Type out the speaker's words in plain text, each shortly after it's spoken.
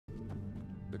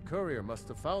The courier must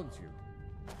have found you.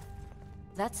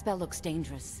 That spell looks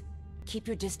dangerous. Keep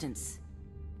your distance.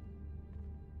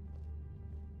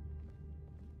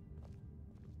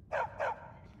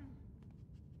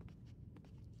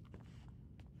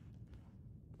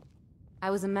 I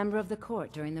was a member of the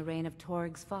court during the reign of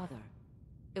Torg's father.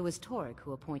 It was Torg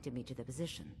who appointed me to the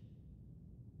position.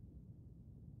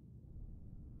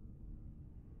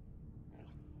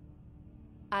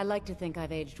 I like to think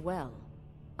I've aged well.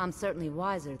 I'm certainly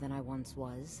wiser than I once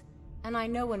was, and I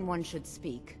know when one should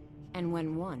speak, and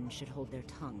when one should hold their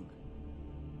tongue.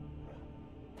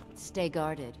 Stay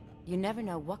guarded. You never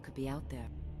know what could be out there.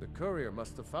 The courier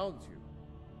must have found you.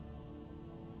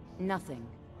 Nothing.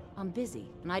 I'm busy,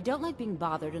 and I don't like being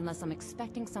bothered unless I'm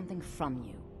expecting something from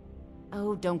you.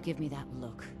 Oh, don't give me that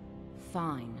look.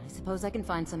 Fine, I suppose I can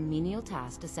find some menial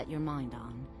task to set your mind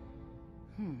on.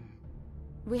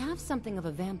 We have something of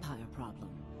a vampire problem.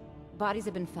 Bodies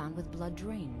have been found with blood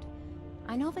drained.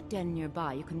 I know of a den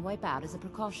nearby you can wipe out as a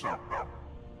precaution.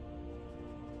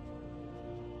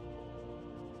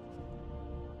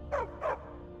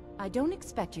 I don't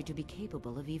expect you to be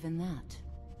capable of even that.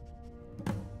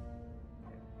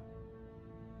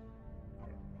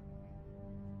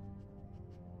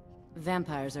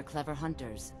 Vampires are clever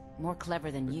hunters. More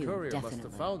clever than you, definitely. The courier must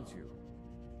have found you.